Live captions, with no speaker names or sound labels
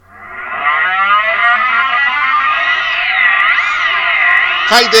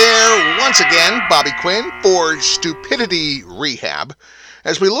Hi there, once again, Bobby Quinn for Stupidity Rehab.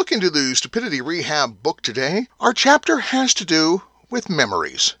 As we look into the Stupidity Rehab book today, our chapter has to do with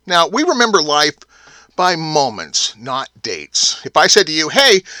memories. Now, we remember life by moments, not dates. If I said to you,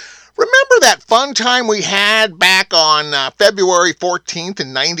 hey, remember that fun time we had back on February 14th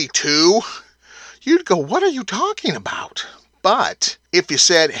in 92? You'd go, what are you talking about? But if you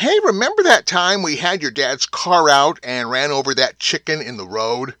said, hey, remember that time we had your dad's car out and ran over that chicken in the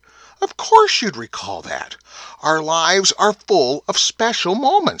road? Of course you'd recall that. Our lives are full of special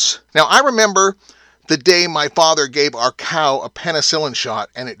moments. Now, I remember the day my father gave our cow a penicillin shot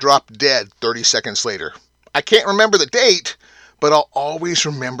and it dropped dead 30 seconds later. I can't remember the date, but I'll always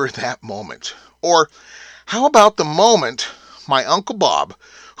remember that moment. Or how about the moment my Uncle Bob,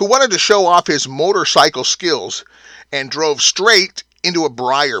 who wanted to show off his motorcycle skills, and drove straight into a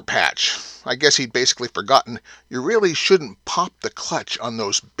briar patch. I guess he'd basically forgotten you really shouldn't pop the clutch on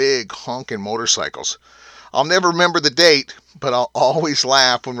those big honking motorcycles. I'll never remember the date, but I'll always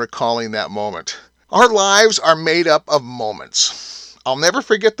laugh when recalling that moment. Our lives are made up of moments. I'll never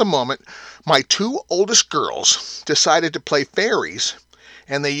forget the moment my two oldest girls decided to play fairies,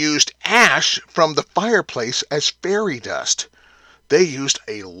 and they used ash from the fireplace as fairy dust. They used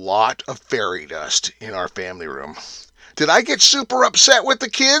a lot of fairy dust in our family room. Did I get super upset with the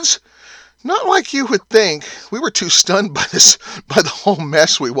kids? Not like you would think. We were too stunned by the whole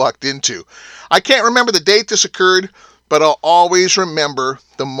mess we walked into. I can't remember the date this occurred, but I'll always remember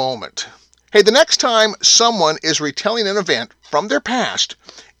the moment. Hey, the next time someone is retelling an event from their past,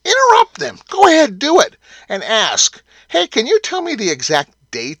 interrupt them. Go ahead, do it. And ask, hey, can you tell me the exact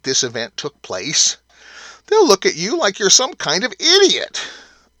date this event took place? They'll look at you like you're some kind of idiot.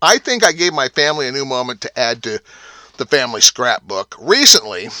 I think I gave my family a new moment to add to the family scrapbook.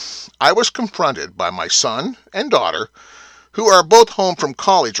 Recently, I was confronted by my son and daughter, who are both home from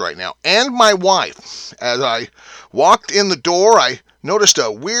college right now, and my wife. As I walked in the door, I noticed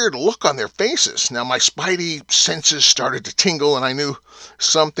a weird look on their faces. Now, my spidey senses started to tingle, and I knew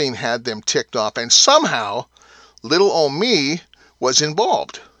something had them ticked off. And somehow, little old me was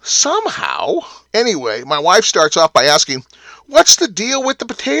involved. Somehow. Anyway, my wife starts off by asking, what's the deal with the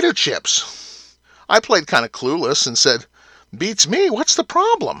potato chips? I played kind of clueless and said, beats me, what's the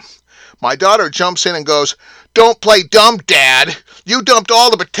problem? My daughter jumps in and goes, don't play dumb, Dad. You dumped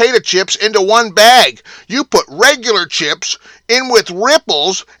all the potato chips into one bag. You put regular chips in with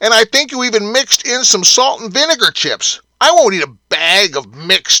ripples, and I think you even mixed in some salt and vinegar chips. I won't eat a bag of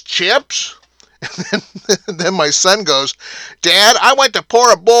mixed chips. And then my son goes, Dad, I went to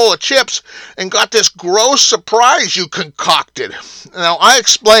pour a bowl of chips and got this gross surprise you concocted. Now, I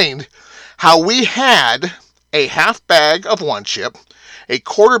explained how we had a half bag of one chip, a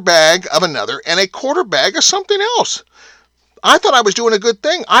quarter bag of another, and a quarter bag of something else. I thought I was doing a good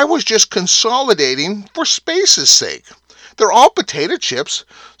thing. I was just consolidating for space's sake. They're all potato chips,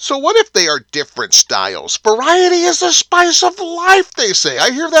 so what if they are different styles? Variety is the spice of life, they say. I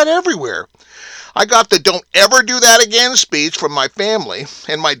hear that everywhere. I got the don't ever do that again speech from my family,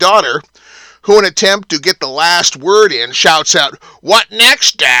 and my daughter, who in an attempt to get the last word in, shouts out, what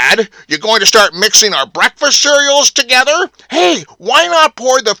next, Dad? You're going to start mixing our breakfast cereals together? Hey, why not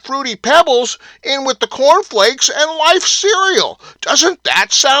pour the Fruity Pebbles in with the cornflakes and Life cereal? Doesn't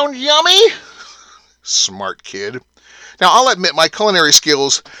that sound yummy? Smart kid. Now, I'll admit my culinary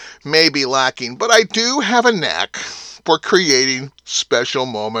skills may be lacking, but I do have a knack for creating special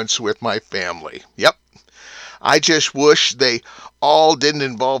moments with my family. Yep. I just wish they all didn't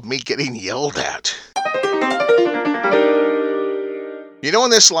involve me getting yelled at. You know, in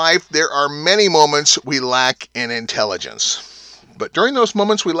this life, there are many moments we lack in intelligence. But during those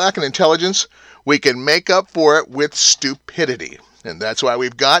moments we lack in intelligence, we can make up for it with stupidity. And that's why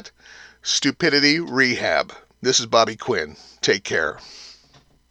we've got Stupidity Rehab. This is Bobby Quinn. Take care.